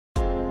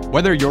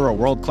Whether you're a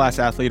world-class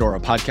athlete or a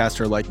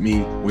podcaster like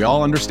me, we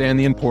all understand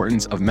the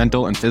importance of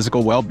mental and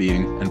physical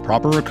well-being and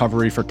proper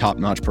recovery for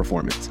top-notch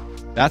performance.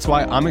 That's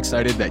why I'm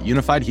excited that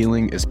Unified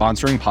Healing is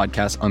sponsoring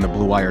podcasts on the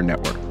Blue Wire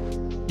Network.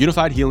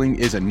 Unified Healing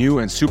is a new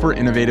and super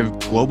innovative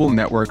global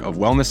network of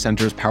wellness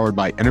centers powered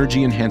by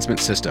Energy Enhancement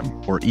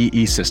System, or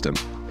EE System.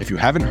 If you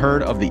haven't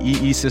heard of the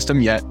EE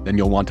System yet, then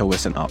you'll want to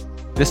listen up.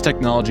 This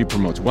technology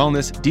promotes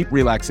wellness, deep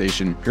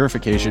relaxation,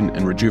 purification,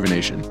 and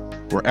rejuvenation.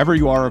 Wherever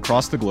you are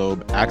across the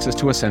globe, access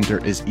to a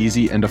center is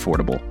easy and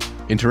affordable.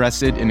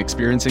 Interested in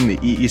experiencing the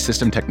EE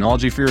System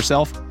technology for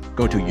yourself?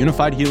 Go to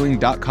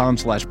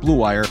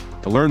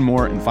unifiedhealing.com/bluewire to learn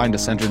more and find a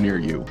center near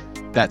you.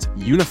 That's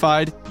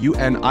unified,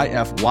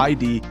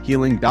 UNIFYD,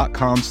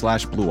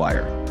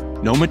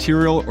 healing.com/bluewire. No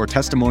material or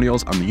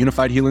testimonials on the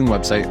Unified Healing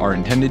website are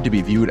intended to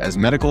be viewed as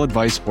medical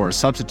advice or a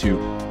substitute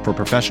for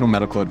professional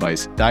medical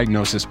advice,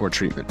 diagnosis, or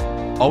treatment.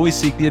 Always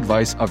seek the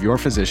advice of your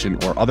physician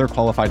or other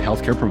qualified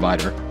healthcare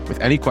provider with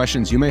any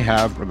questions you may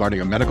have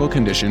regarding a medical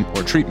condition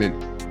or treatment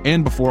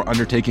and before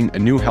undertaking a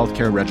new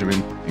healthcare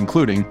regimen,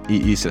 including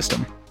EE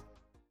System.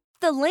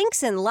 The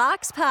Links and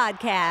Locks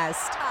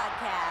Podcast.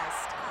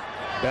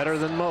 Better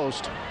than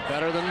most.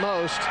 Better than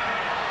most.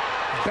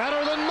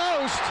 Better than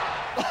most.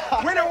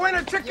 Winner,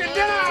 winner, chicken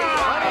dinner!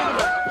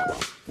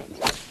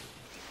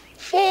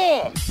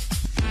 4.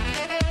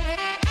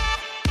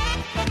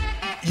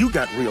 You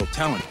got real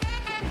talent.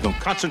 Don't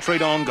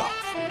concentrate on golf.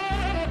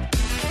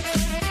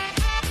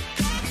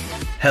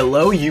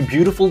 Hello, you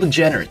beautiful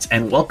degenerates,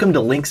 and welcome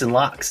to Links and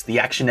Locks, the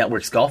Action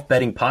Network's golf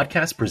betting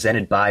podcast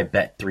presented by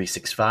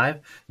Bet365.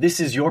 This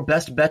is your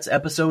best bets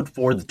episode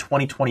for the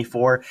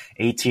 2024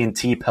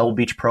 AT&T Pebble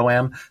Beach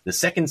Pro-Am, the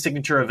second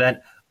signature event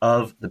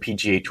of the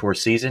PGA Tour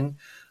season.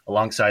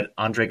 Alongside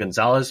Andre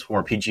Gonzalez,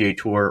 former PGA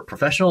Tour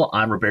professional,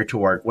 I'm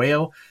Roberto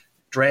Arguello.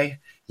 Dre,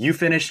 you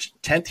finished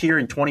 10th here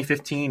in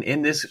 2015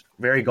 in this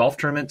very golf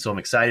tournament, so I'm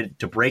excited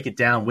to break it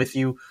down with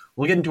you.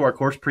 We'll get into our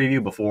course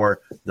preview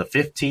before the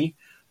 5th tee.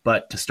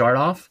 But to start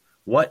off,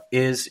 what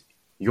is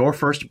your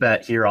first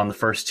bet here on the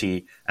first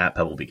tee at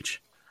Pebble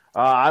Beach?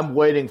 I'm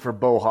waiting for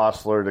Beau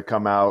Hossler to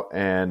come out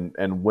and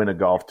win a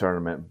golf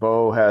tournament.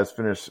 Beau has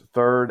finished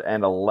 3rd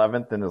and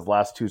 11th in his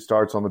last 2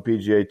 starts on the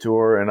PGA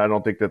Tour, and I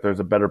don't think that there's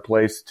a better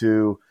place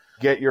to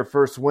get your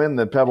first win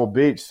than Pebble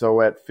Beach.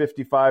 So at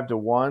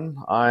 55-1,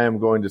 I am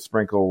going to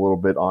sprinkle a little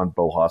bit on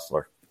Beau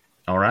Hossler.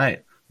 All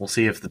right. We'll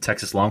see if the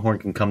Texas Longhorn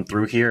can come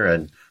through here,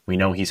 and we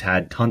know he's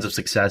had tons of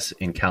success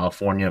in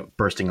California,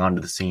 bursting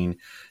onto the scene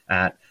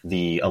at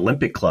the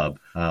Olympic Club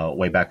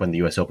way back when the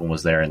U.S. Open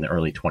was there in the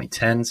early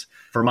 2010s.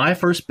 For my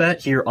first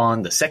bet here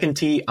on the second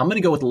tee, I'm going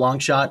to go with the long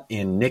shot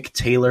in Nick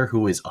Taylor,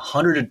 who is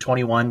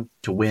 121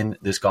 to win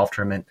this golf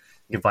tournament.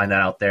 You can find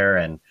that out there,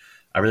 and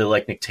I really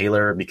like Nick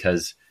Taylor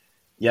because,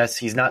 yes,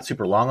 he's not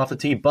super long off the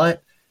tee,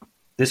 but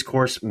this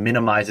course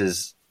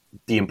minimizes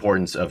the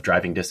importance of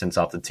driving distance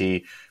off the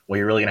tee. What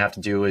you're really going to have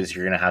to do is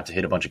you're going to have to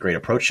hit a bunch of great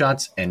approach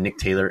shots, and Nick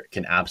Taylor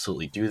can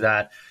absolutely do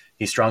that.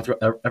 He's strong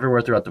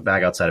everywhere throughout the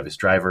bag outside of his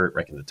driver,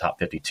 ranking the top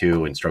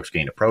 52 in strokes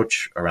gained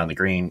approach, around the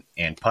green,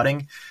 and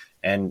putting.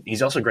 And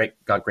he's also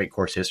got great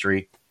course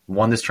history.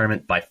 Won this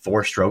tournament by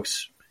 4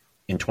 strokes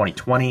in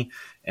 2020,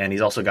 and he's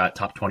also got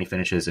top 20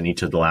 finishes in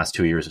each of the last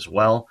 2 years as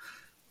well.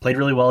 Played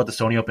really well at the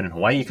Stony Open in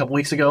Hawaii a couple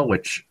weeks ago,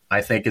 which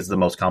I think is the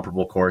most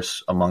comparable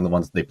course among the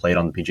ones that they played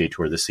on the PGA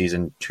Tour this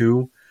season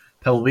to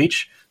Pebble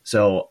Beach.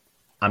 So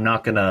I'm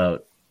not going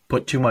to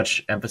put too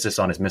much emphasis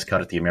on his miscut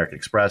at the American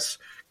Express.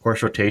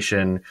 Course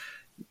rotation,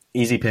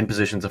 easy pin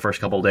positions the first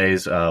couple of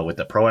days with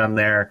the Pro-Am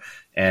there,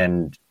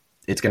 and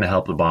it's going to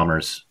help the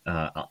Bombers.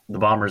 The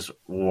Bombers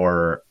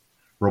were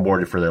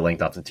rewarded for their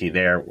length off the tee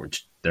there,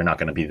 which they're not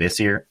going to be this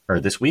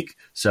week.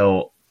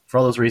 So for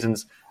all those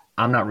reasons,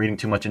 I'm not reading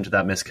too much into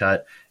that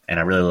miscut, and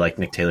I really like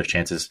Nick Taylor's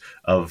chances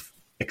of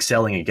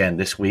excelling again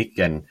this week.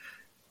 And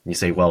you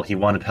say, well, he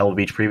won at Pebble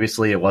Beach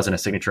previously. It wasn't a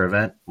signature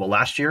event. Well,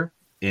 last year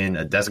in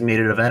a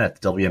designated event at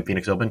the WM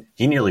Phoenix Open,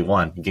 he nearly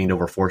won. He gained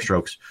over 4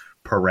 strokes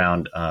per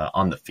round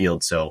on the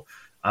field. So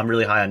I'm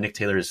really high on Nick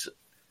Taylor's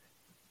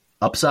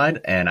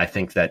upside, and I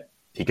think that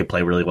he could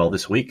play really well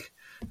this week.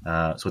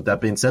 So with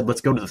that being said,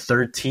 let's go to the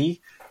 3rd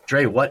tee.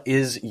 Dre, what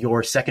is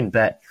your second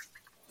bet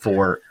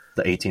for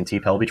the AT&T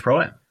Pebble Beach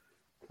Pro-Am?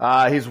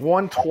 He's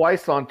won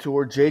twice on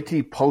tour.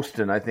 JT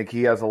Poston, I think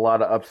he has a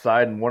lot of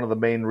upside, and one of the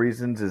main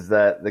reasons is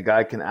that the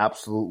guy can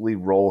absolutely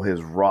roll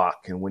his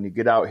rock. And when you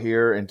get out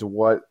here into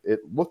what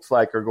it looks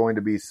like are going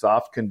to be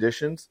soft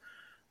conditions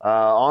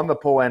on the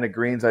Poa annua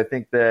greens, I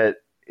think that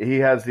he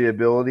has the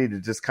ability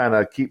to just kind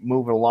of keep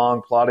moving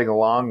along, plodding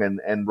along,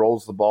 and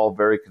rolls the ball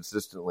very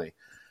consistently.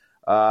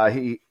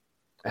 He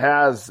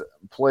has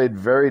played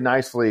very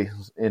nicely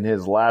in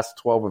his last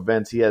 12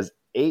 events. He has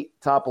 8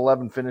 top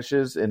 11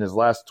 finishes in his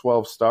last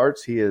 12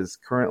 starts. He is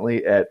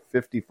currently at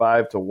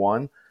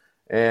 55-1.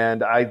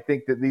 And I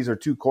think that these are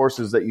 2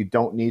 courses that you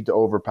don't need to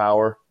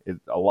overpower.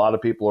 A lot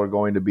of people are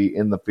going to be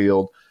in the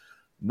field.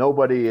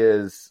 Nobody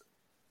is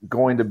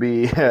going to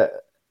be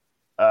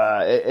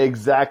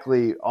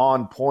exactly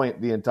on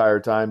point the entire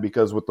time,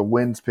 because with the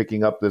winds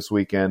picking up this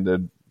weekend,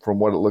 from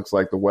what it looks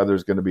like, the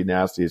weather's going to be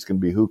nasty. It's going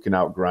to be who can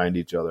outgrind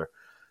each other.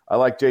 I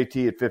like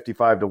JT at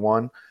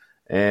 55-1,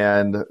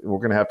 and we're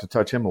going to have to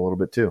touch him a little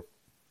bit too.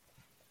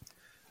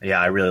 Yeah,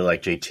 I really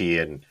like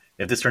JT, and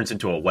if this turns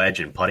into a wedge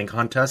and putting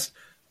contest,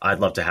 I'd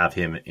love to have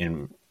him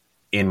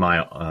in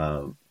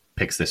my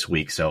picks this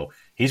week. So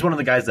he's one of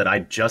the guys that I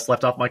just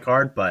left off my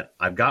card, but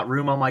I've got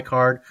room on my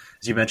card.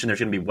 As you mentioned, there's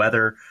going to be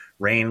weather,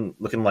 rain,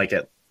 looking like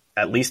at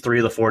least 3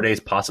 of the 4 days,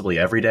 possibly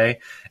every day,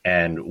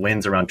 and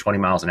winds around 20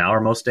 miles an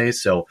hour most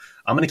days. So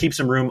I'm going to keep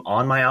some room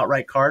on my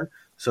outright card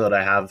so that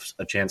I have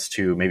a chance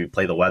to maybe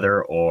play the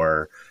weather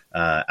or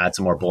add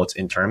some more bullets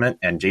in tournament.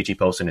 And JT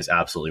Poston is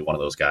absolutely one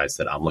of those guys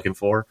that I'm looking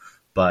for.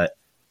 But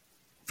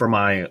for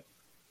my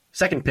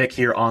second pick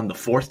here on the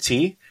fourth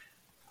tee,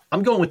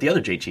 I'm going with the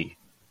other JT,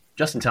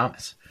 Justin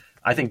Thomas.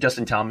 I think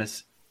Justin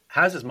Thomas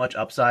has as much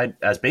upside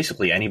as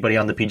basically anybody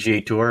on the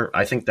PGA Tour.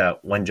 I think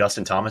that when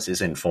Justin Thomas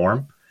is in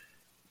form,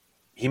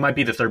 he might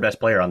be the third best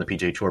player on the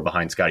PGA Tour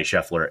behind Scotty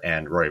Scheffler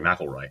and Rory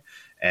McIlroy.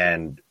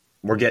 And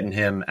we're getting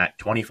him at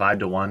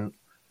 25-1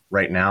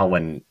 right now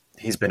when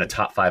he's been a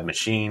top 5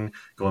 machine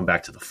going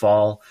back to the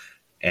fall.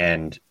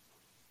 And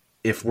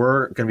if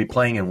we're going to be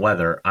playing in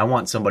weather, I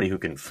want somebody who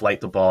can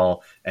flight the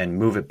ball and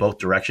move it both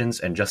directions,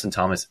 and Justin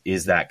Thomas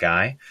is that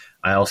guy.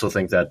 I also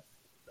think that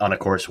on a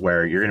course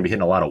where you're going to be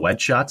hitting a lot of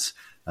wedge shots,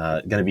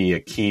 going to be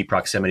a key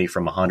proximity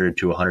from 100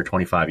 to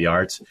 125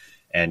 yards,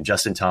 and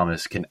Justin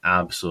Thomas can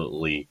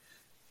absolutely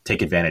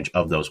take advantage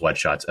of those wedge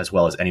shots as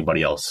well as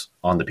anybody else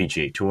on the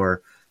PGA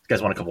Tour. This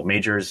guy's won a couple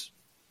majors,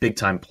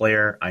 big-time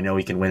player. I know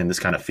he can win in this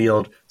kind of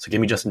field, so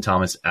give me Justin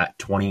Thomas at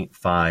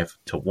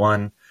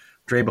 25-1.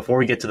 Dre, before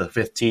we get to the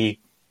fifth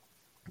tee,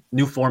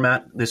 new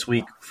format this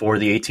week for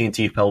the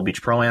AT&T Pebble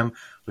Beach Pro-Am.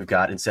 We've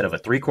got, instead of a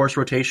 3-course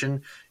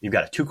rotation, you've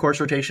got a 2-course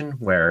rotation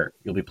where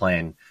you'll be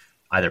playing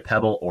either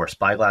Pebble or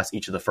Spyglass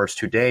each of the first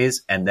 2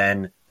 days, and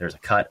then there's a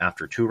cut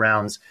after 2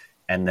 rounds,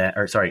 and then,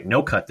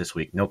 no cut this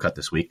week.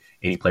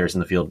 80 players in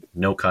the field,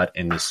 no cut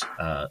in this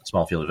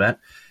small field event,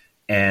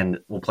 and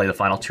we'll play the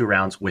final 2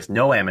 rounds with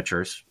no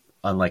amateurs,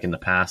 unlike in the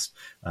past,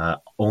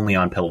 only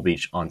on Pebble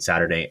Beach on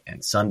Saturday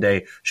and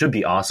Sunday. Should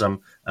be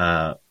awesome.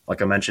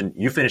 Like I mentioned,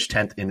 you finished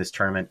 10th in this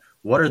tournament.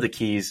 What are the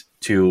keys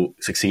to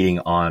succeeding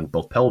on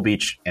both Pebble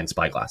Beach and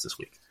Spyglass this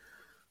week?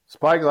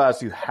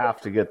 Spyglass, you have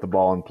to get the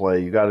ball in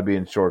play. You got to be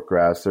in short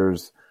grass.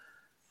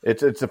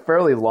 It's a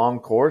fairly long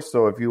course,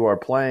 so if you are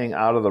playing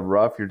out of the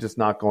rough, you're just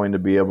not going to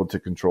be able to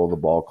control the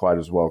ball quite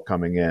as well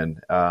coming in.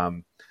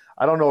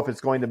 I don't know if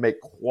it's going to make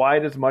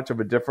quite as much of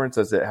a difference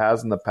as it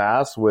has in the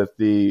past with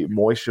the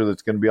moisture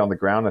that's going to be on the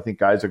ground. I think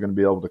guys are going to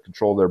be able to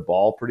control their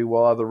ball pretty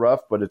well out of the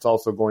rough, but it's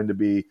also going to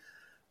be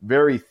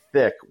very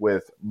thick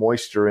with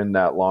moisture in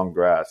that long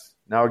grass.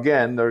 Now,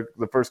 again,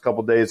 the first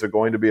couple days are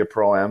going to be a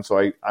Pro-Am,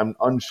 so I'm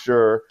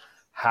unsure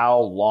how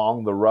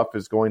long the rough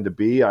is going to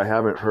be. I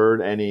haven't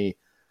heard any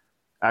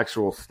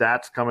actual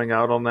stats coming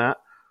out on that,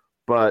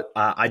 but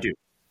I do.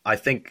 I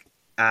think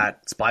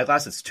at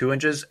Spyglass it's 2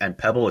 inches, and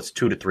Pebble it's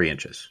 2 to 3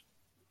 inches.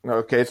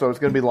 Okay, so it's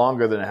going to be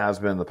longer than it has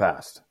been in the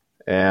past,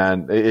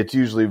 and it's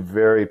usually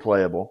very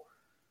playable.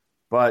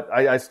 But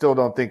I still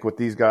don't think with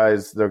these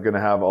guys they're going to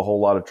have a whole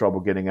lot of trouble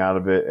getting out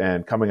of it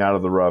and coming out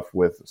of the rough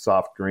with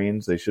soft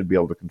greens. They should be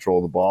able to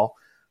control the ball.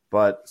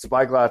 But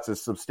Spyglass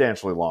is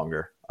substantially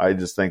longer. I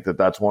just think that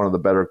that's one of the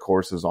better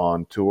courses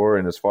on tour,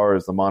 and as far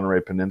as the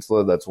Monterey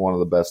Peninsula, that's one of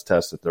the best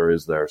tests that there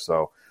is there.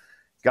 So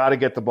got to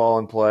get the ball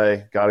in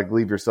play, got to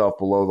leave yourself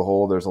below the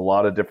hole. There's a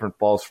lot of different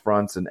false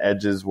fronts and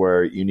edges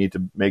where you need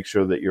to make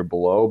sure that you're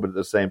below, but at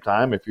the same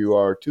time, if you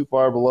are too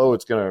far below,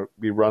 it's going to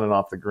be running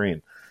off the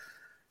green.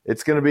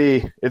 It's going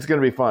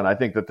to be fun. I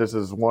think that this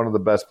is one of the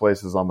best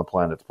places on the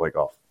planet to play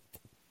golf.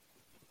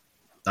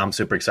 I'm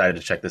super excited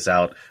to check this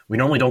out. We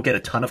normally don't get a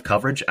ton of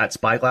coverage at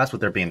Spyglass with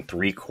there being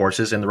 3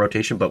 courses in the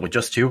rotation, but with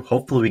just 2,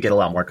 hopefully we get a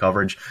lot more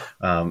coverage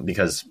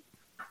because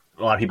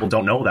a lot of people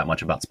don't know that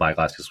much about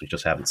Spyglass because we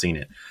just haven't seen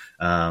it.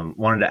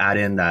 Wanted to add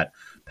in that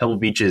Pebble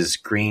Beach's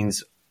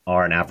greens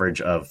are an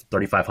average of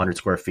 3,500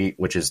 square feet,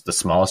 which is the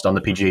smallest on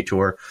the PGA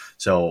Tour.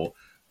 So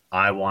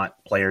I want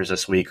players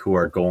this week who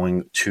are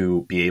going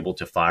to be able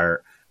to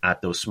fire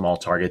at those small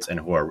targets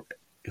and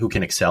who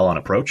can excel on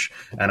approach.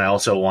 And I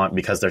also want,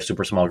 because they're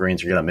super small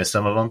greens, you're going to miss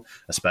some of them,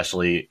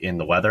 especially in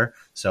the weather.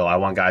 So I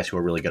want guys who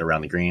are really good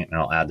around the green. And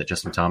I'll add that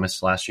Justin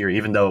Thomas last year,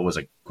 even though it was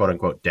a quote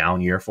unquote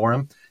down year for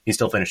him, he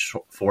still finished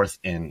 4th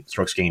in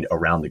strokes gained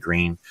around the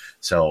green.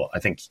 So I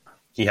think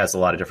he has a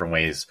lot of different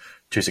ways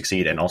to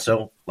succeed. And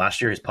also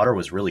last year, his putter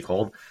was really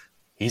cold.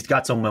 He's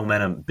got some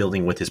momentum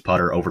building with his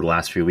putter over the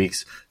last few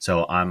weeks.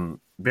 So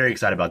I'm very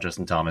excited about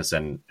Justin Thomas.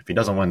 And if he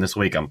doesn't win this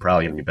week, I'm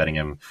probably going to be betting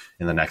him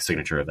in the next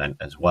signature event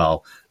as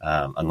well,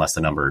 unless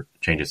the number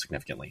changes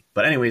significantly.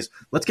 But anyways,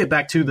 let's get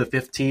back to the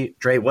 5th tee.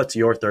 Dre, what's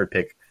your third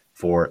pick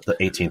for the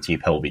AT&T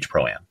Pebble Beach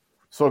Pro-Am?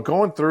 So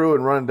going through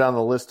and running down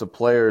the list of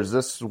players,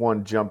 this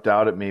one jumped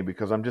out at me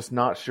because I'm just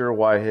not sure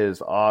why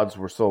his odds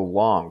were so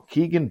long.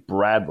 Keegan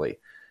Bradley.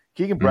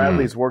 Keegan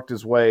Bradley's worked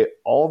his way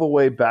all the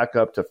way back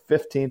up to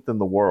 15th in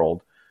the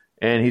world.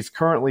 And he's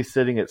currently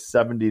sitting at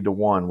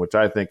 70-1, which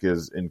I think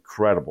is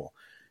incredible.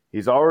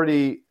 He's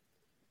already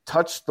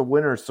touched the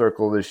winner's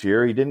circle this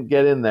year. He didn't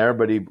get in there,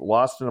 but he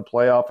lost in a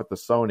playoff at the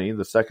Sony,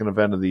 the second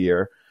event of the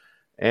year.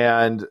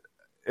 And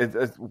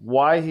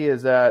why he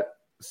is at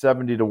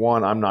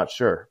 70-1, I'm not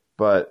sure.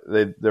 But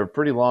they're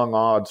pretty long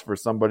odds for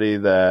somebody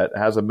that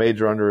has a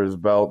major under his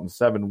belt and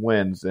 7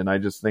 wins. And I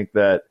just think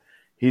that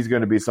he's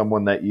going to be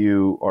someone that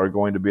you are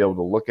going to be able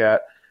to look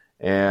at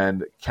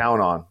and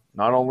count on.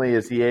 Not only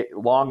is he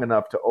long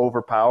enough to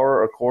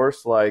overpower a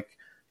course like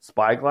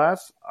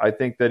Spyglass, I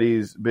think that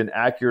he's been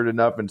accurate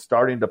enough and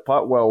starting to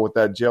putt well with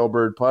that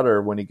jailbird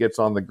putter when he gets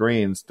on the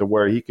greens to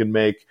where he can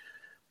make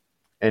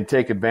and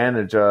take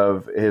advantage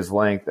of his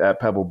length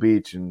at Pebble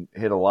Beach and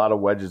hit a lot of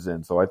wedges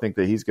in. So I think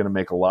that he's going to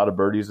make a lot of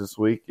birdies this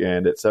week.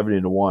 And at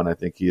 70-1, I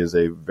think he is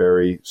a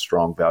very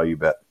strong value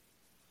bet.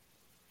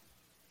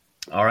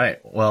 All right.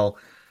 Well,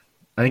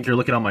 I think you're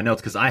looking on my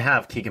notes because I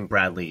have Keegan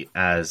Bradley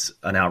as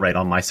an outright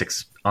on the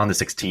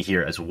 6th tee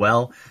here as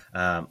well.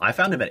 I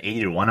found him at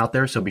 80-1 out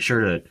there, so be sure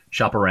to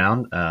shop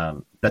around.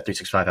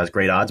 Bet365 has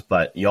great odds,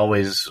 but you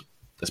always,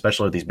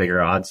 especially with these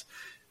bigger odds,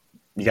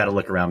 you got to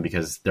look around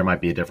because there might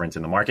be a difference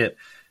in the market.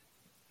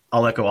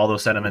 I'll echo all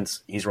those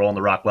sentiments. He's rolling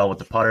the rock well with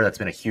the putter. That's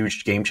been a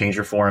huge game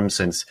changer for him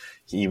since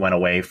he went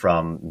away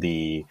from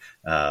the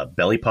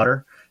belly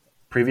putter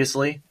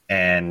previously,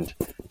 and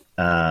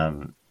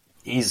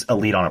he's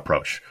elite on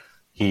approach.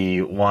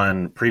 He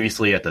won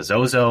previously at the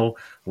Zozo,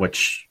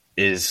 which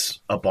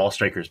is a ball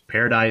striker's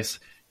paradise.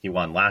 He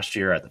won last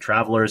year at the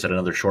Travelers at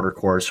another shorter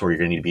course where you're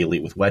going to need to be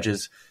elite with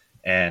wedges.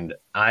 And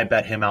I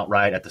bet him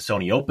outright at the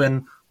Sony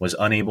Open, was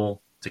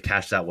unable to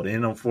cash that one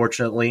in,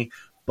 unfortunately.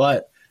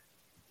 But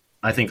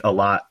I think a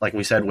lot, like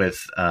we said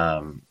with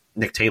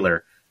Nick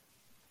Taylor,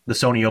 the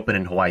Sony Open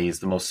in Hawaii is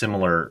the most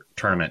similar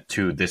tournament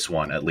to this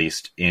one, at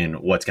least in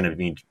what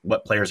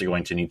players are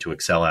going to need to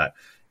excel at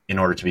in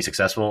order to be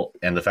successful.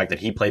 And the fact that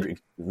he played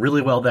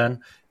really well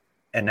then,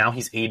 and now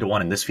he's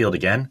 80-1 in this field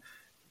again,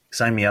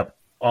 sign me up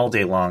all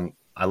day long.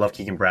 I love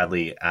Keegan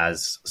Bradley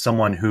as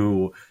someone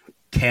who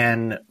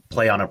can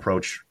play on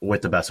approach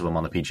with the best of them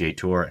on the PGA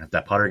Tour. And if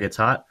that putter gets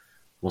hot,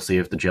 we'll see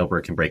if the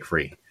jailbird can break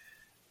free.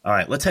 All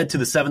right, let's head to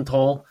the 7th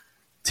hole.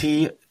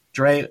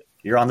 Dre,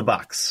 you're on the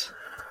box.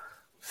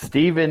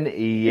 Steven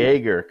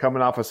Yeager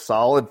coming off a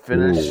solid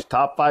finish,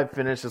 top 5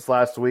 finish this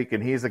last week,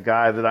 and he's a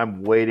guy that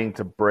I'm waiting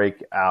to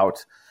break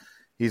out.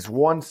 He's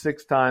won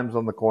 6 times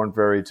on the Korn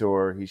Ferry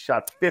Tour. He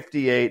shot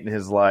 58 in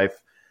his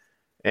life.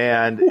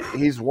 And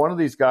he's one of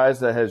these guys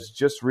that has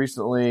just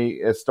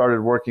recently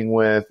started working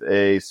with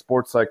a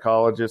sports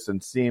psychologist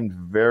and seemed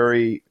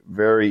very,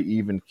 very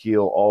even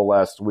keel all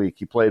last week.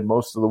 He played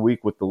most of the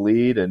week with the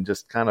lead and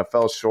just kind of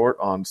fell short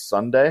on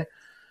Sunday.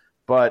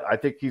 But I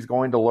think he's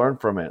going to learn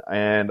from it.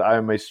 And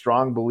I'm a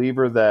strong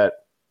believer that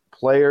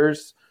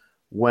players,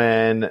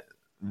 when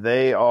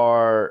they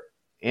are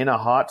in a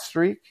hot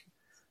streak,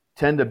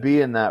 tend to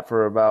be in that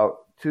for about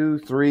 2,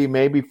 3,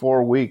 maybe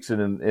 4 weeks.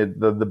 And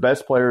the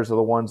best players are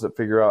the ones that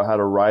figure out how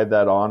to ride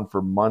that on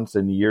for months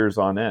and years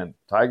on end.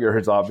 Tiger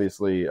has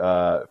obviously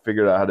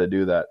figured out how to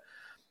do that.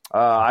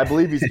 I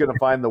believe he's going to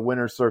find the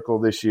winner's circle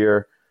this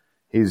year.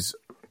 He's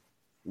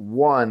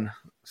won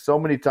so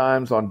many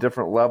times on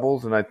different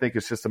levels, and I think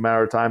it's just a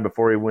matter of time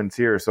before he wins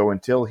here. So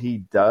until he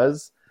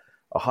does,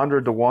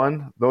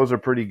 100-1, those are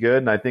pretty good,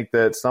 and I think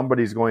that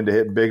somebody's going to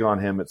hit big on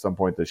him at some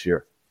point this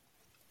year.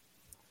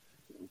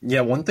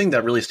 Yeah, one thing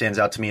that really stands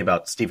out to me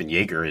about Steven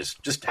Yeager is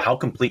just how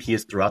complete he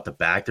is throughout the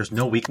bag. There's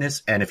no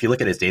weakness, and if you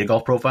look at his data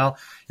golf profile,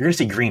 you're going to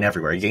see green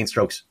everywhere. He gains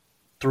strokes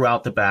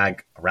throughout the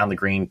bag, around the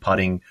green,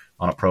 putting,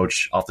 on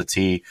approach, off the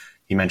tee.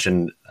 He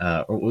mentioned,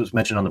 was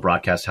mentioned on the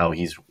broadcast how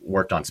he's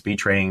worked on speed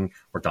training,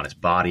 worked on his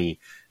body,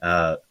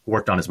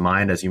 worked on his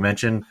mind, as you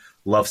mentioned.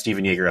 Love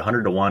Steven Yeager,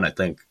 100-1. I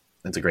think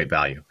that's a great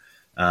value.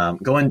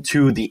 Going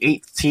to the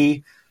 8th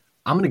tee,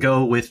 I'm going to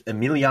go with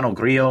Emiliano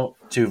Grillo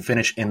to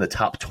finish in the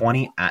top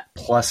 20 at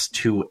plus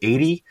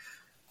 280.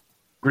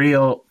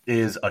 Grillo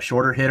is a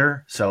shorter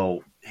hitter,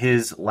 so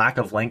his lack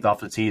of length off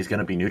the tee is going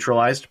to be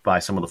neutralized by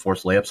some of the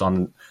forced layups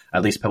on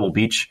at least Pebble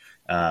Beach.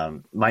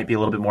 Might be a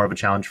little bit more of a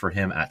challenge for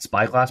him at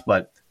Spyglass,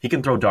 but he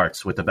can throw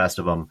darts with the best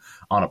of them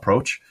on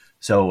approach.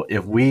 So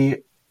if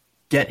we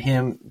get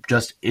him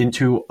just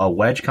into a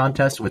wedge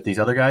contest with these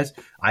other guys,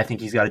 I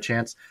think he's got a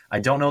chance. I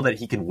don't know that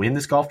he can win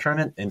this golf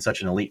tournament in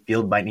such an elite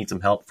field. Might need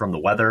some help from the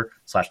weather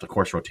 / the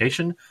course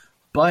rotation.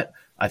 But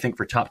I think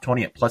for top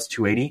 20 at plus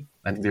 280,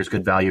 I think there's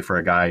good value for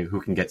a guy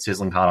who can get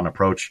sizzling hot on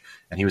approach.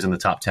 And he was in the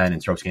top 10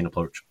 in strokes gained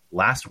approach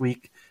last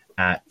week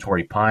at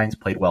Torrey Pines,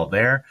 played well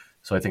there.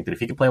 So I think that if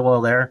he can play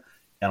well there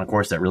on a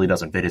course that really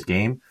doesn't fit his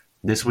game,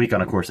 this week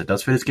on a course that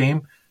does fit his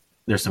game,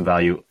 there's some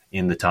value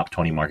in the top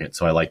 20 market.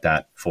 So I like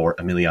that for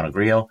Emiliano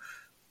Grillo.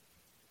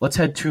 Let's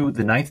head to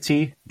the 9th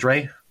tee.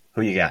 Dre,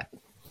 who you got?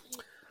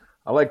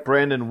 I like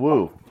Brandon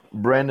Wu.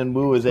 Brandon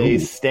Wu is a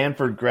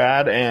Stanford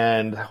grad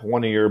and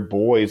one of your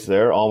boys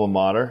there, alma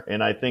mater.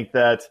 And I think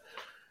that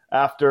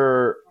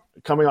after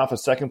coming off a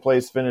second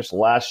place finish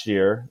last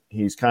year,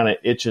 he's kind of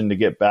itching to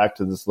get back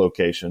to this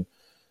location.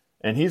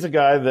 And he's a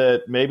guy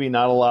that maybe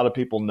not a lot of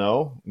people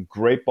know.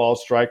 Great ball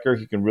striker.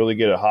 He can really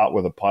get it hot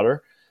with a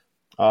putter.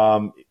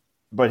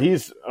 But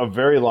he's a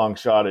very long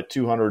shot at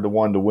 200 to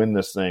 1 to win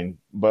this thing.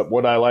 But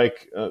what I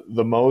like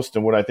the most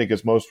and what I think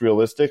is most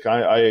realistic,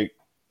 I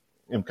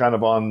am kind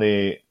of on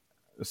the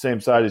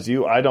same side as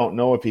you. I don't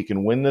know if he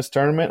can win this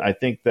tournament. I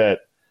think that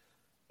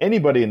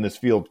anybody in this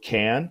field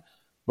can,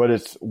 but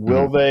it's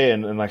will they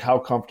and like how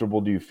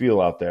comfortable do you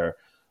feel out there?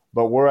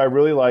 But where I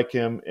really like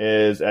him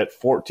is at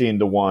 14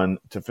 to 1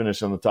 to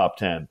finish in the top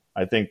 10.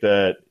 I think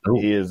that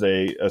he is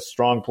a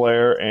strong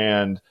player,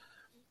 and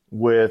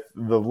with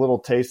the little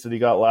taste that he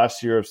got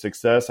last year of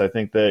success, I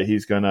think that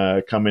he's going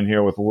to come in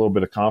here with a little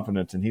bit of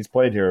confidence, and he's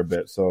played here a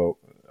bit. So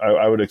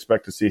I would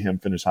expect to see him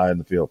finish high in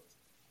the field.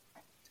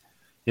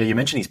 Yeah, you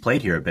mentioned he's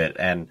played here a bit,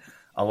 and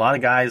a lot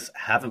of guys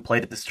haven't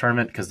played at this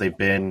tournament because they've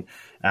been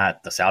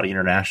at the Saudi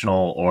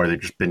International or they've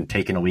just been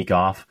taking a week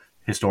off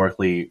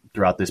historically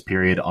throughout this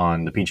period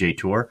on the PGA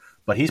Tour.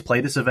 But he's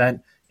played this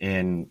event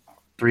in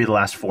 3 of the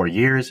last 4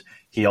 years.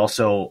 He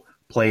also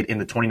played in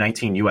the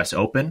 2019 U.S.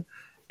 Open,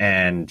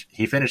 and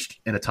he finished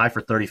in a tie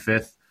for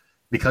 35th.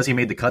 Because he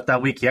made the cut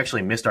that week, he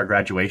actually missed our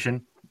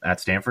graduation at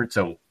Stanford,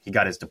 so he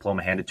got his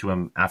diploma handed to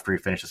him after he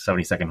finished the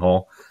 72nd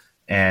hole.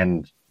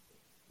 And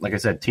like I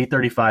said,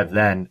 T35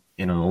 then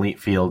in an elite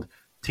field,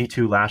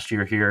 T2 last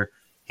year here.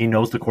 He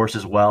knows the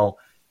courses well.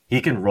 He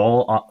can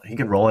roll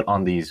it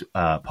on these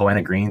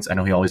Poana greens. I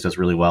know he always does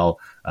really well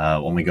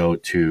when we go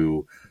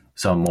to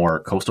some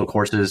more coastal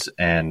courses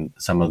and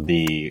some of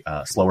the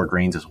slower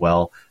greens as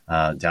well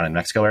down in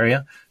Mexico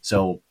area.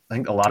 So I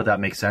think a lot of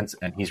that makes sense,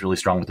 and he's really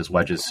strong with his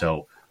wedges.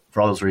 So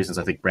for all those reasons,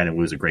 I think Brandon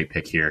Wu is a great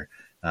pick here.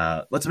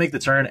 Let's make the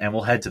turn, and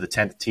we'll head to the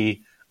 10th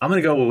tee. I'm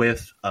going to go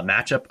with a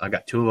matchup. I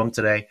got 2 of them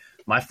today.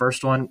 My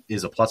first one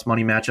is a plus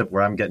money matchup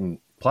where I'm getting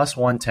plus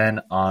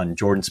 110 on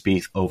Jordan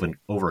Spieth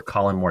over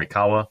Colin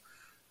Morikawa.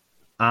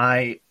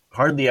 I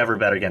hardly ever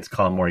bet against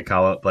Colin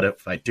Morikawa, but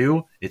if I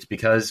do, it's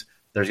because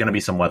there's going to be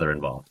some weather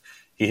involved.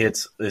 He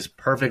hits this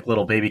perfect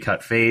little baby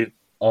cut fade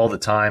all the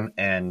time,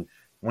 and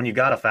when you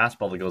got a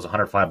fastball that goes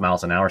 105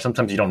 miles an hour,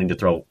 sometimes you don't need to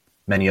throw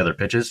many other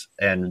pitches,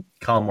 and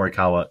Colin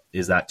Morikawa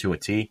is that to a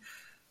T.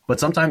 But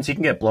sometimes he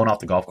can get blown off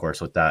the golf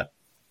course with that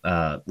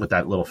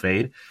little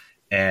fade,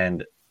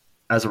 and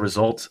as a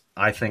result,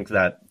 I think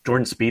that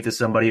Jordan Spieth is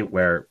somebody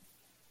where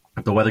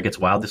if the weather gets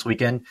wild this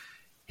weekend,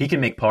 he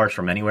can make pars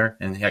from anywhere,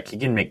 and heck, he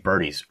can make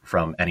birdies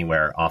from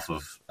anywhere off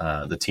of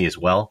the tee as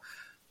well.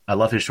 I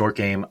love his short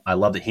game. I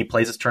love that he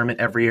plays this tournament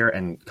every year,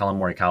 and Colin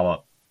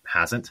Morikawa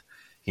hasn't.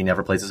 He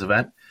never plays this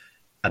event.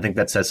 I think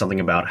that says something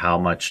about how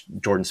much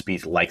Jordan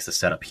Spieth likes the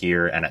setup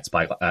here and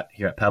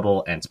here at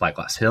Pebble and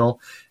Spyglass Hill.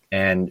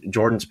 And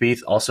Jordan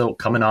Spieth also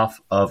coming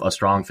off of a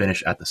strong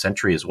finish at the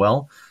Century as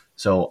well.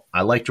 So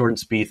I like Jordan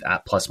Spieth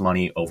at plus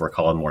money over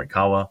Colin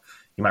Morikawa.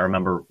 You might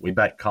remember I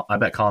bet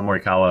Colin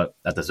Morikawa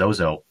at the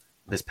Zozo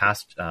this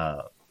past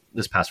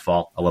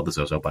fall. I love the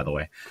Zozo, by the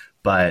way.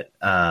 But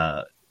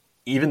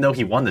even though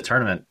he won the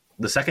tournament,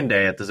 the second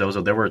day at the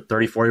Zozo, there were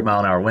 30, 40 mile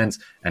an hour winds,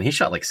 and he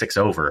shot like 6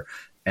 over.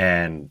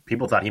 And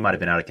people thought he might have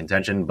been out of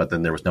contention, but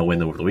then there was no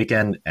wind over the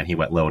weekend, and he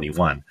went low and he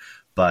won.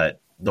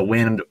 But the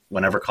wind,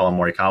 whenever Colin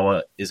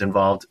Morikawa is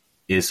involved,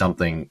 is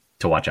something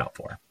to watch out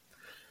for.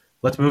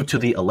 Let's move to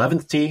the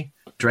 11th tee.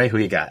 Dre, who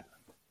you got?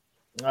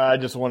 I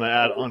just want to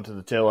add on to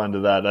the tail end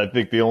of that. I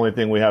think the only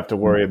thing we have to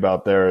worry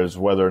about there is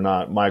whether or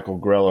not Michael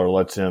Greller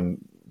lets him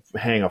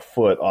hang a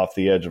foot off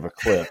the edge of a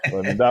cliff. I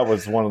mean, that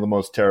was one of the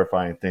most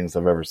terrifying things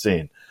I've ever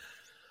seen.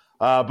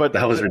 But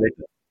that was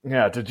ridiculous.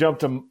 Yeah, to jump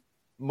to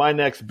my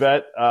next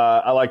bet,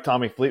 I like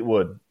Tommy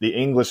Fleetwood. The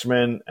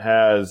Englishman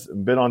has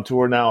been on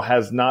tour now,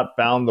 has not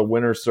found the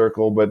winner's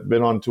circle, but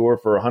been on tour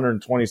for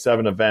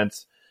 127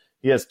 events.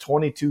 He has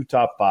 22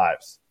 top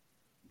 5s.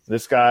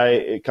 This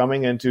guy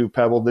coming into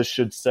Pebble, this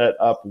should set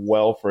up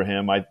well for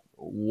him. I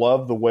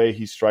love the way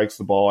he strikes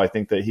the ball. I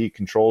think that he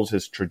controls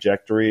his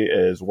trajectory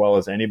as well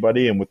as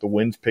anybody. And with the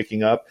winds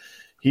picking up,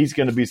 he's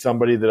going to be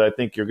somebody that I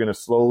think you're going to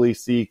slowly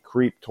see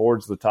creep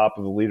towards the top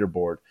of the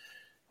leaderboard.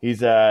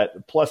 He's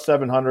at plus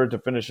 700 to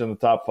finish in the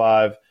top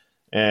 5.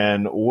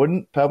 And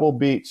wouldn't Pebble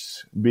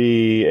Beach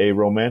be a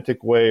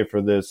romantic way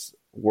for this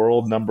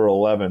world number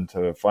 11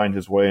 to find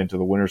his way into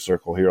the winner's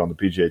circle here on the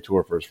PGA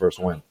Tour for his first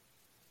win?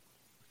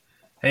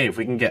 Hey, if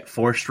we can get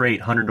 4 straight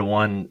 100 to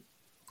 1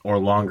 or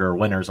longer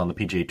winners on the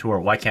PGA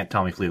Tour, why can't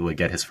Tommy Fleetwood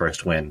get his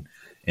first win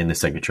in the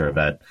signature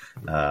event?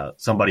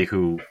 Somebody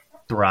who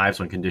thrives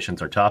when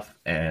conditions are tough,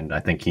 and I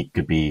think he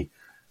could be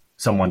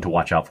someone to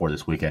watch out for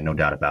this weekend, no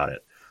doubt about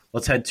it.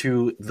 Let's head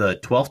to the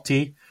 12th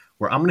tee,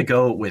 where I'm going to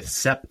go with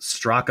Sepp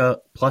Straka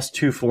plus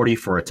 240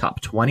 for a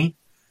top 20.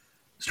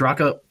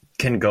 Straka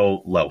can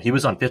go low. He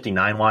was on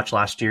 59 watch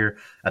last year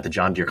at the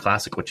John Deere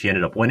Classic, which he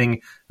ended up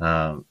winning.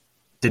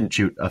 Didn't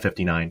shoot a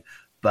 59.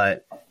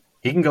 But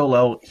he can go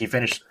low. He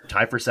finished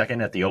tied for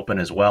second at the Open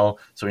as well.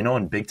 So we know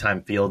in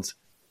big-time fields,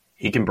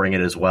 he can bring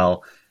it as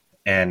well.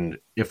 And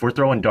if we're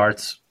throwing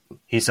darts,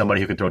 he's somebody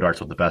who can throw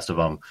darts with the best of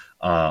them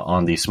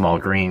on these small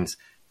greens.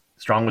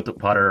 Strong with the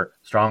putter,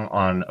 strong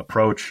on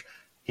approach.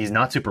 He's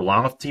not super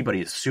long off the tee, but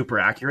he's super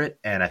accurate.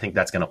 And I think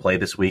that's going to play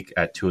this week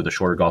at 2 of the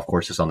shorter golf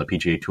courses on the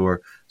PGA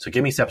Tour. So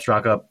give me Sepp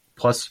Straka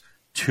plus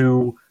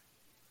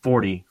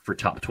 40 for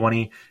top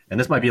 20. And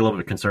this might be a little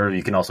bit conservative.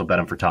 You can also bet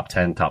him for top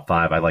 10, top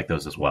 5. I like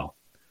those as well.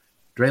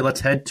 Dre,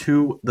 let's head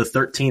to the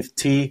 13th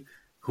tee.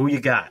 Who you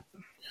got?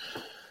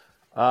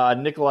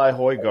 Nikolai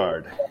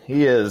Højgaard.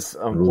 He is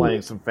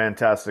playing some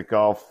fantastic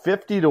golf.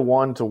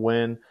 50-1 to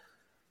win,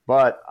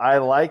 but I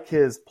like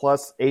his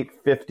plus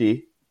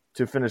 850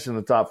 to finish in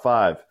the top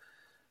 5.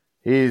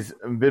 He's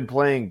been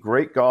playing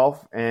great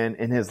golf, and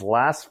in his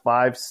last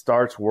 5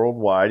 starts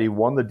worldwide, he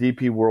won the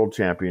DP World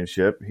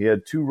Championship. He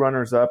had 2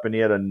 runners-up, and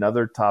he had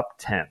another top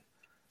 10.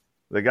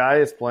 The guy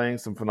is playing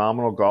some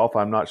phenomenal golf.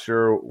 I'm not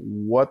sure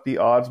what the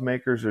odds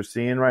makers are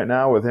seeing right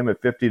now with him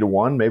at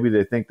 50-1. Maybe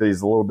they think that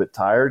he's a little bit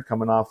tired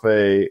coming off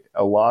a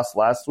loss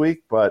last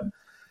week, but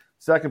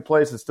second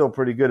place is still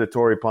pretty good at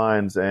Torrey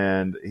Pines,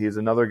 and he's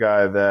another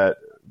guy that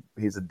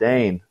he's a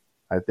Dane.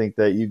 I think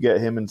that you get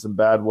him in some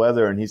bad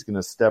weather, and he's going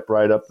to step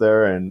right up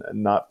there and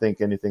not think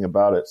anything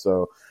about it.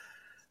 So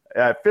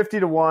at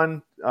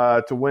 50-1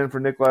 to win for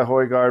Nikolai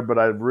Højgaard, but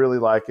I really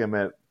like him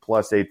at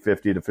plus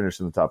 850 to finish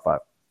in the top 5.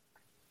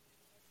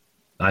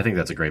 I think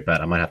that's a great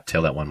bet. I might have to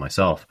tail that one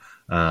myself.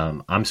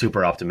 I'm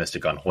super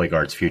optimistic on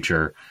Højgaard's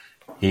future.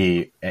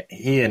 He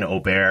and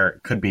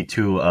Aubert could be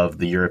two of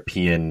the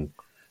European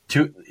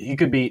two. He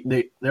could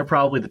be. They're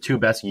probably the 2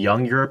 best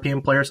young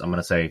European players. I'm going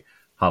to say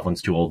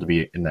Hovland's too old to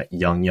be in that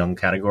young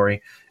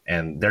category,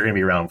 and they're going to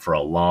be around for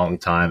a long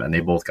time. And they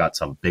both got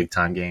some big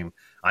time game.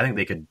 I think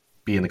they could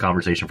be in the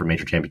conversation for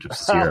major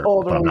championships this year. How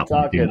old are we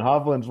talking?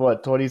 Hovland's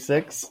what,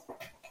 26?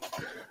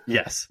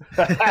 Yes.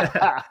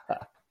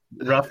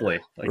 Roughly.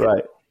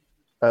 Right.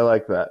 I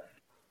like that.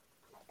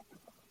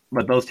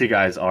 But those 2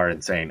 guys are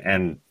insane.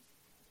 And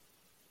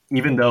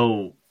even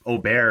though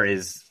Aubert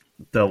is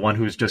the one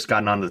who's just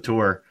gotten on the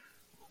tour,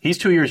 he's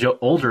 2 years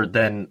older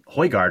than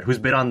Højgaard, who's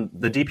been on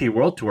the DP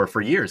World Tour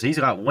for years. He's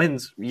got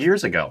wins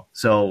years ago.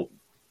 So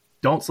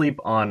don't sleep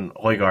on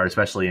Højgaard,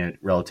 especially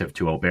relative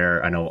to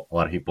Aubert. I know a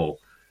lot of people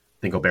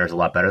think Aubert's a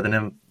lot better than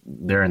him.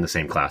 They're in the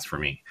same class for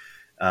me.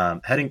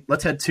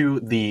 Let's head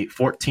to the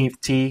 14th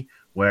tee,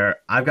 where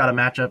I've got a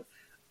matchup.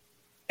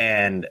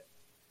 And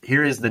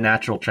here is the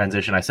natural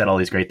transition. I said all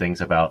these great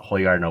things about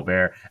Højgaard and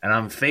Aubert, and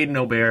I'm fading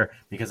Aubert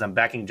because I'm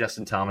backing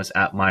Justin Thomas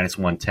at minus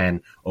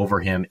 110 over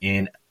him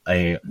in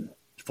a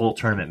full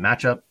tournament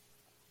matchup.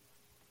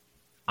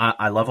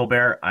 I love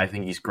Aubert. I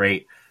think he's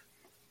great,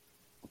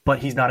 but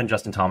he's not in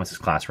Justin Thomas's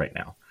class right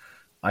now.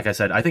 Like I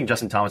said, I think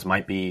Justin Thomas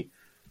might be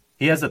 –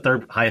 he has the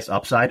 3rd highest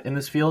upside in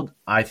this field.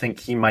 I think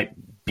he might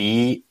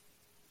be,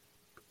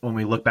 when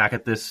we look back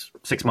at this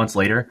 6 months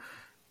later –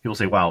 people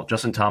say, wow,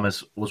 Justin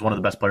Thomas was one of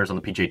the best players on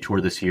the PGA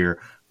Tour this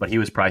year, but he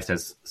was priced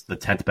as the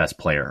 10th best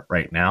player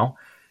right now.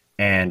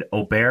 And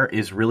Aubert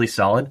is really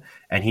solid,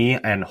 and he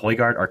and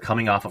Højgaard are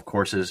coming off of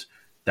courses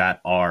that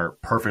are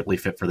perfectly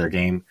fit for their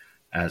game,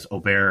 as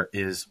Aubert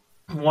is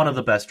one of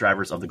the best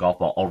drivers of the golf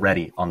ball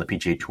already on the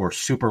PGA Tour,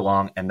 super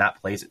long, and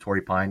that plays at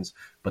Torrey Pines,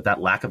 but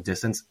that lack of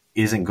distance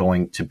isn't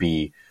going to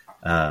be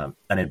and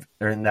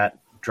that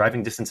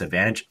driving distance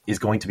advantage is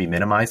going to be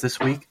minimized this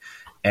week.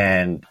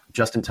 And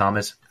Justin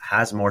Thomas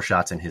has more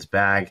shots in his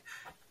bag.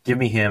 Give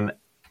me him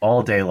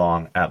all day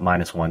long at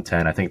minus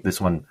 110. I think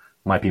this one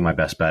might be my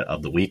best bet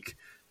of the week.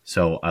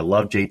 So I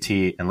love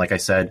JT. And like I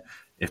said,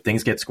 if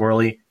things get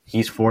squirrely,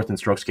 he's 4th in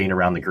strokes gained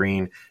around the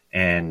green.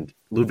 And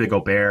Ludwig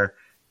Aubert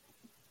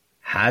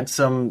had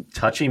some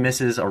touchy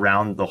misses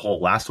around the hole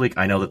last week.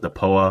 I know that the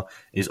POA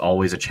is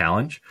always a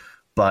challenge,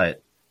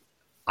 but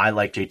I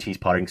like JT's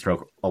putting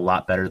stroke a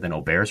lot better than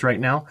Aubert's right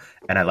now.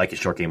 And I like his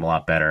short game a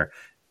lot better.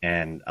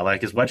 And I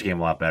like his wedge game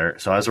a lot better.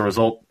 So as a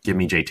result, give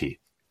me JT.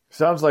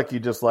 Sounds like you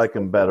just like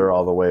him better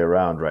all the way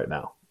around right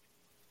now.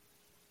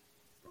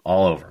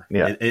 All over.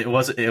 Yeah. It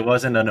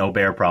wasn't an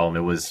Aubert problem.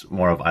 It was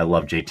more of I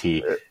love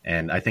JT.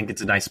 And I think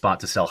it's a nice spot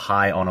to sell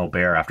high on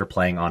Aubert after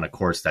playing on a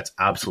course that's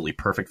absolutely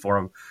perfect for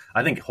him.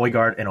 I think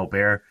Højgaard and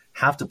Aubert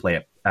have to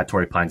play at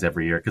Torrey Pines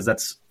every year because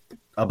that's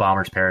a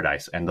bomber's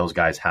paradise, and those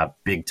guys have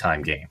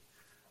big-time game.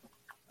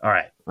 All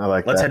right.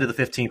 Let's head to the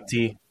 15th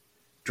tee.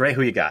 Dre,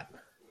 who you got?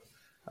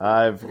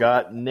 I've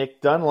got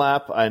Nick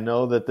Dunlap. I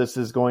know that this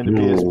is going to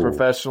be his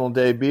professional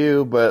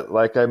debut, but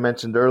like I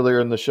mentioned earlier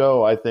in the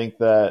show, I think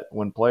that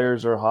when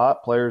players are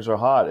hot, players are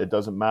hot. It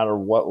doesn't matter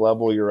what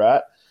level you're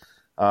at.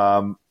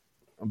 But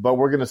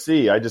we're going to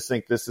see. I just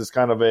think this is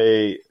kind of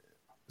a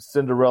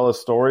Cinderella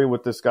story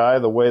with this guy,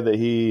 the way that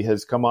he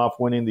has come off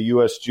winning the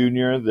U.S.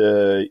 Junior,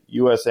 the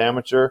U.S.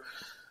 Amateur,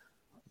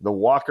 the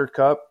Walker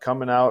Cup,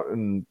 coming out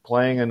and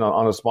playing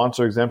on a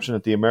sponsor exemption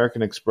at the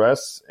American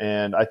Express.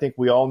 And I think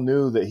we all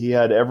knew that he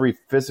had every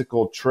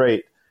physical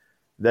trait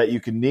that you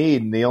could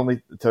need. And the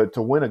only to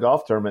win a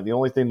golf tournament, the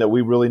only thing that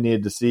we really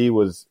needed to see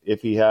was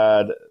if he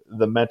had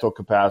the mental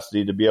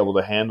capacity to be able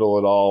to handle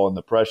it all and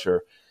the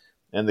pressure.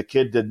 And the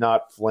kid did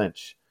not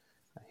flinch.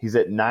 He's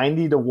at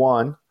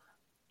 90-1.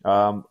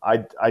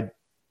 I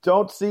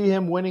don't see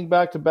him winning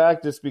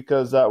back-to-back just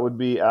because that would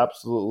be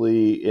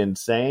absolutely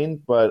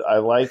insane, but I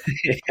like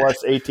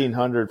plus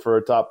 1,800 for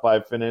a top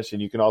 5 finish, and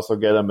you can also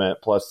get him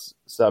at plus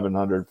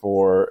 700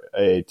 for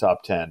a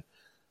top 10.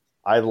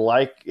 I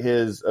like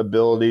his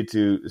ability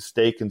to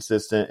stay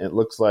consistent. It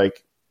looks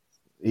like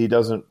he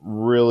doesn't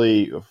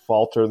really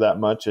falter that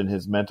much in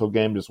his mental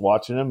game just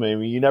watching him. I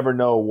mean, you never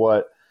know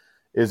what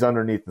is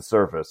underneath the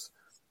surface.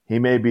 He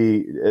may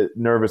be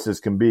nervous as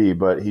can be,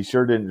 but he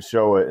sure didn't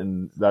show it,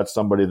 and that's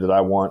somebody that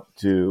I want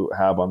to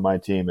have on my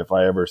team if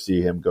I ever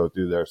see him go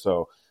through there.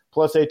 So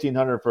plus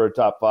 1,800 for a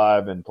top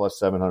 5 and plus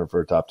 700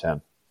 for a top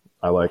 10.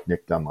 I like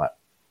Nick Dunlap.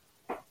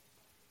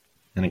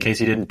 And in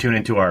case you didn't tune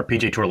into our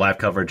PGA Tour live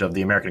coverage of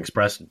the American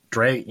Express,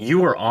 Dre, you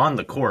were on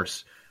the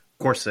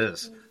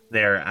courses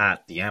there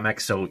at the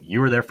Amex, so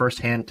you were there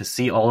firsthand to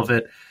see all of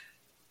it.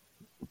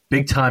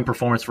 Big time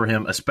performance for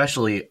him,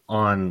 especially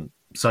on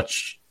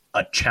such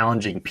a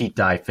challenging Pete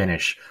Dye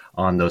finish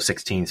on those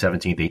 16th,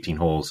 17th, 18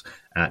 holes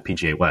at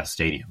PGA West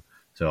Stadium.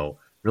 So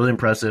really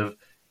impressive.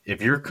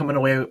 If you're coming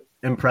away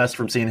impressed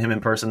from seeing him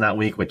in person that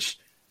week, which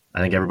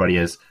I think everybody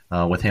is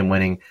with him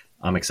winning,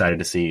 I'm excited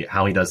to see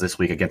how he does this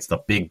week against the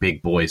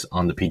big boys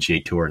on the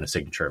PGA Tour in a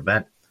signature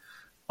event.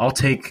 I'll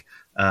take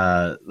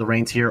the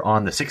reins here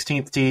on the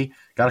 16th tee.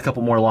 Got a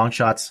couple more long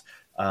shots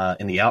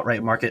in the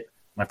outright market.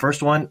 My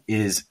first one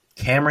is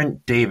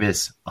Cameron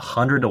Davis,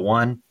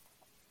 100-1.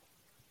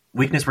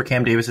 Weakness for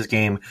Cam Davis's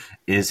game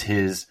is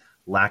his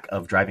lack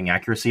of driving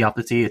accuracy off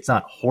the tee. It's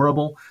not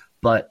horrible,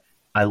 but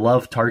I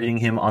love targeting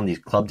him on these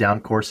club down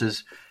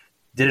courses.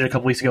 Did it a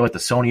couple weeks ago at the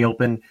Sony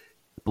Open.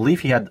 I believe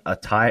he had a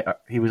tie.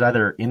 He was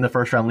either in the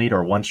first round lead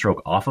or one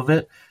stroke off of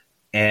it,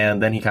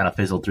 and then he kind of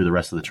fizzled through the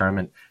rest of the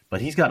tournament. But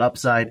he's got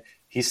upside.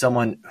 He's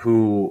someone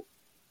who,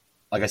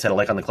 like I said, I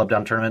like on the club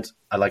down tournaments.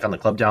 I like on the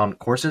club down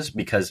courses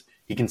because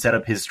he can set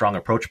up his strong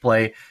approach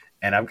play,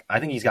 and I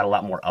think he's got a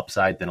lot more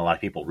upside than a lot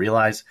of people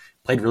realize.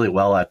 Played really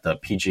well at the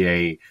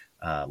PGA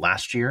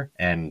last year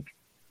and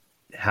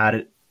had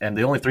it. And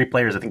the only 3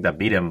 players I think that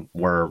beat him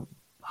were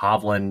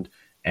Hovland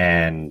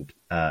and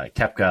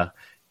Koepka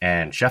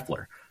and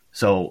Scheffler.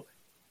 So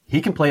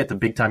he can play at the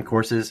big-time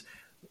courses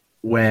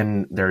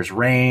when there's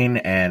rain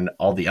and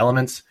all the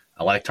elements.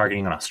 I like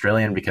targeting an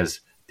Australian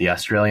because the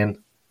Australians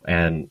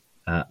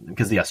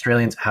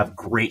have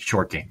great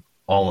short game,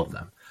 all of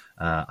them.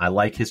 I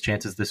like his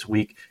chances this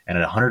week, and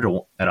at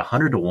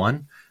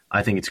 100-1,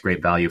 I think it's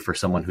great value for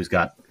someone who's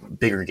got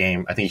bigger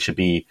game. I think he should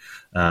be.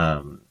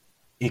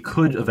 He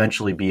could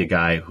eventually be a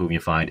guy whom you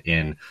find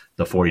in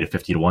the 40 to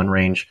 50-1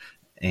 range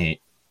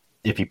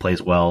if he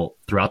plays well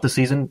throughout the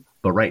season.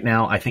 But right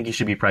now, I think he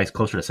should be priced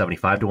closer to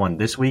 75-1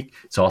 this week.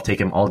 So I'll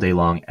take him all day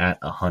long at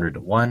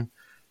 100-1.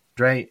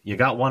 Dre, you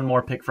got one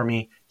more pick for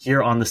me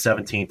here on the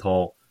 17th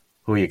hole.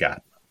 Who you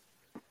got?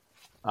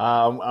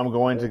 I'm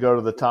going to go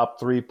to the top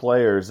 3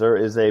 players. There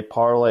is a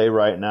parlay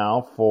right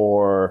now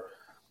for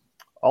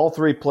all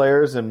 3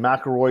 players, and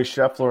McIlroy,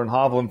 Scheffler, and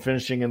Hovland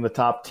finishing in the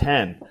top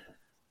 10.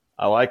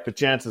 I like the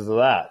chances of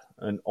that.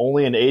 And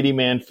only an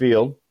 80-man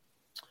field,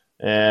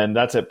 and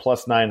that's at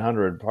plus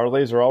 900.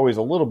 Parlays are always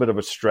a little bit of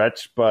a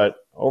stretch, but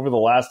over the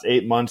last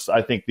 8 months,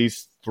 I think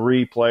these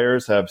 3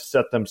 players have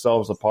set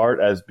themselves apart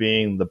as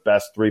being the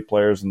best 3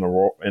 players in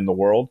the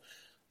world.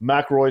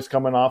 McIlroy's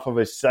coming off of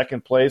a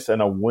second place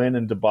and a win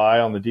in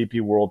Dubai on the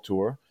DP World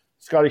Tour.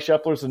 Scotty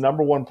Scheffler's the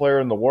number 1 player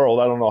in the world.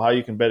 I don't know how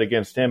you can bet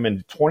against him.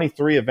 In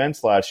 23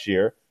 events last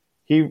year,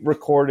 he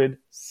recorded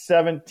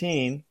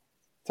 17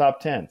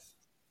 top 10s.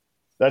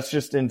 That's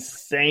just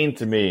insane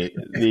to me,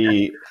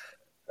 the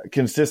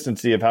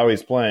consistency of how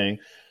he's playing.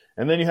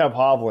 And then you have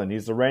Hovland.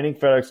 He's the reigning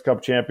FedEx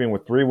Cup champion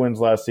with 3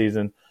 wins last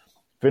season.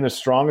 Finished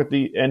strong at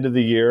the end of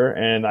the year,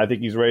 and I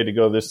think he's ready to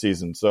go this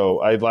season.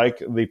 So I like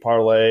the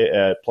parlay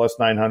at plus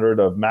 900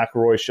 of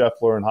McIlroy,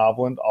 Scheffler, and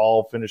Hovland,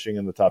 all finishing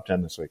in the top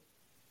 10 this week.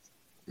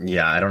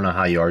 Yeah, I don't know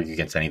how you argue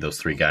against any of those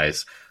 3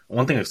 guys.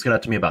 One thing that stood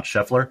out to me about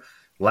Scheffler,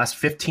 the last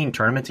 15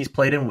 tournaments he's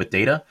played in with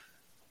data,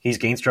 he's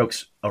gained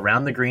strokes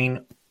around the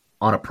green,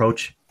 on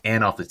approach,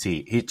 and off the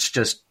tee. It's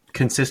just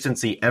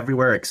consistency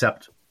everywhere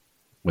except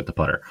with the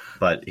putter.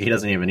 But he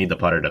doesn't even need the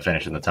putter to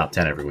finish in the top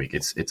 10 every week.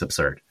 It's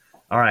absurd.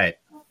 All right.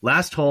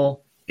 Last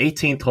hole,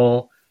 18th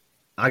hole.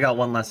 I got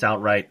one less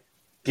outright.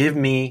 Give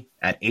me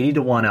at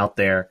 80-1 out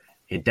there,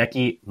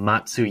 Hideki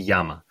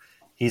Matsuyama.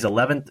 He's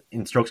 11th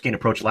in strokes gained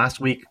approach last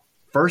week,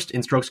 first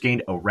in strokes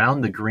gained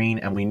around the green,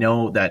 and we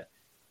know that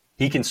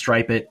he can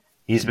stripe it.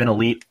 He's been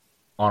elite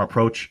on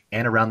approach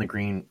and around the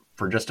green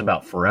for just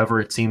about forever,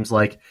 it seems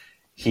like.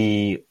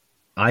 He,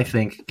 I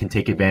think, can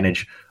take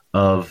advantage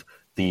of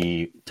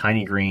the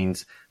tiny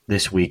greens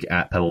this week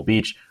at Pebble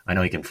Beach. I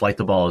know he can flight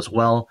the ball as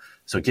well.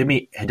 So give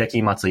me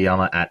Hideki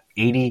Matsuyama at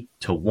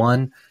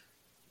 80-1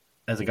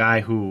 as a guy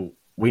who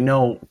we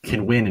know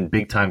can win in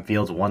big-time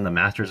fields, won the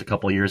Masters a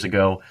couple of years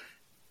ago.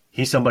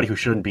 He's somebody who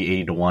shouldn't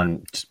be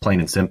 80-1, just plain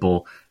and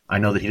simple. I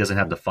know that he doesn't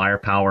have the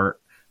firepower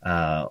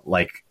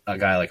like a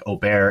guy like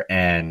Aubert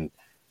and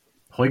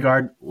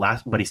Højgaard,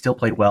 but he still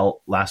played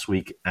well last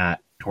week at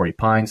Torrey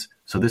Pines.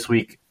 So this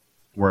week,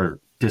 where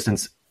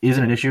distance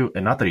isn't an issue,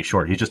 and not that he's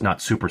short, he's just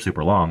not super,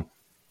 super long.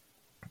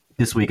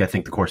 This week, I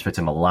think the course fits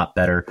him a lot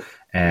better,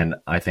 and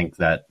I think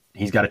that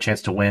he's got a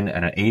chance to win.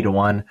 And at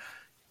 80-1,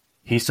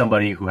 he's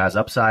somebody who has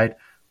upside,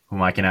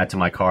 whom I can add to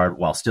my card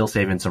while still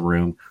saving some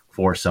room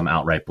for some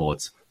outright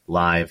bullets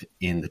live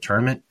in the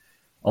tournament.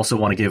 Also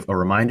want to give a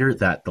reminder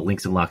that the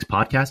Links and Locks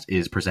podcast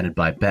is presented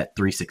by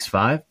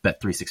Bet365.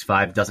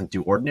 Bet365 doesn't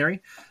do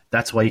ordinary.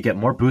 That's why you get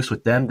more boosts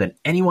with them than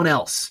anyone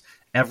else.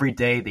 Every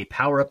day, they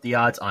power up the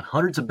odds on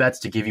hundreds of bets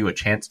to give you a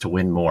chance to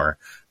win more.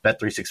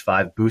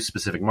 Bet365 boosts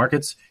specific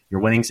markets,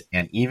 your winnings,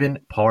 and even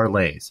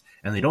parlays.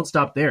 And they don't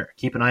stop there.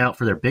 Keep an eye out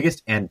for their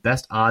biggest and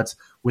best odds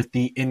with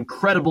the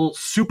incredible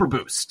Super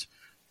Boost.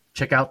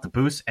 Check out the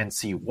boost and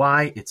see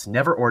why it's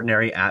never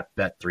ordinary at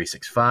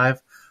Bet365.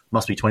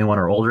 Must be 21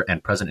 or older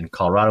and present in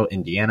Colorado,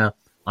 Indiana,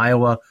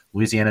 Iowa,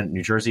 Louisiana,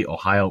 New Jersey,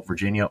 Ohio,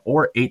 Virginia,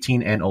 or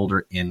 18 and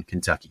older in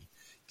Kentucky.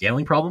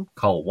 Gambling problem?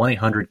 Call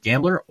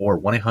 1-800-GAMBLER or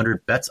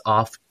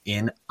 1-800-BETS-OFF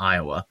in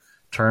Iowa.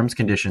 Terms,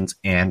 conditions,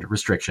 and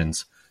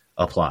restrictions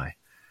apply.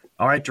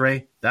 All right,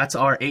 Dre, that's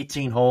our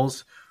 18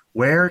 holes.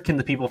 Where can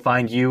the people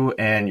find you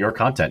and your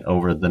content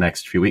over the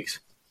next few weeks?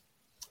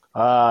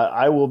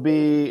 I will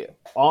be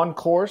on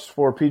course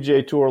for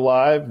PGA Tour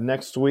Live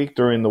next week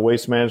during the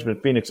Waste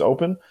Management Phoenix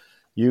Open.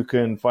 You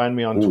can find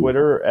me on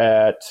Twitter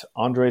at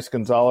Andres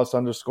Gonzalez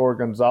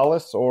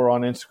 _Gonzalez or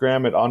on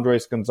Instagram at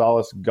Andres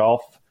Gonzalez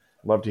Golf.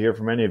 Love to hear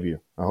from any of you.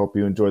 I hope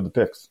you enjoyed the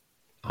picks.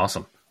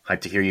 Awesome.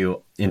 Hyped to hear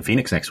you in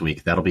Phoenix next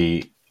week. That'll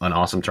be an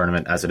awesome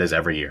tournament as it is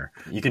every year.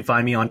 You can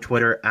find me on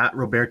Twitter at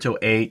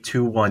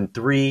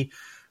RobertoA213.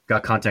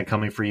 Got content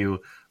coming for you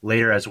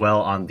later as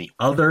well on the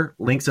other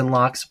Links and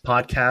Locks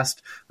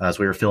podcast as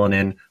we were filling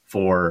in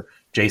for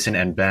Jason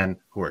and Ben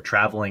who are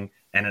traveling.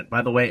 And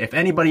by the way, if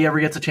anybody ever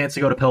gets a chance to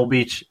go to Pebble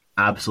Beach,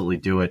 absolutely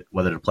do it,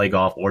 whether to play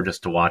golf or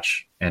just to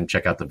watch and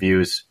check out the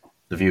views.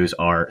 The views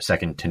are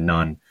second to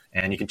none.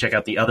 And you can check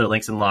out the other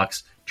Links and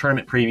Locks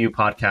tournament preview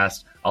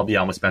podcast. I'll be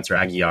on with Spencer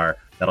Aguiar.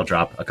 That'll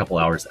drop a couple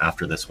hours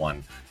after this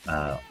one,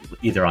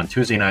 either on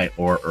Tuesday night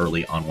or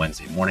early on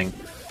Wednesday morning.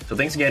 So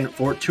thanks again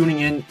for tuning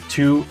in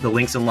to the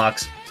Links and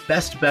Locks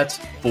best bets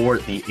for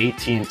the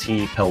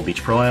AT&T Pebble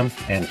Beach Pro-Am.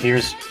 And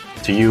here's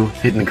to you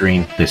hitting the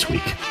green this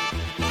week.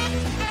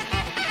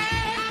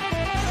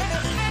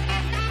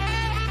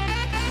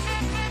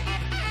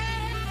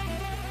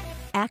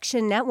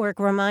 Action Network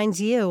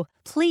reminds you,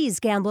 please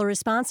gamble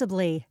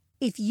responsibly.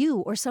 If you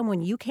or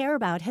someone you care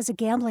about has a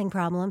gambling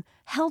problem,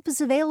 help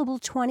is available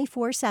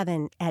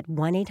 24/7 at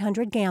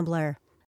 1-800-GAMBLER.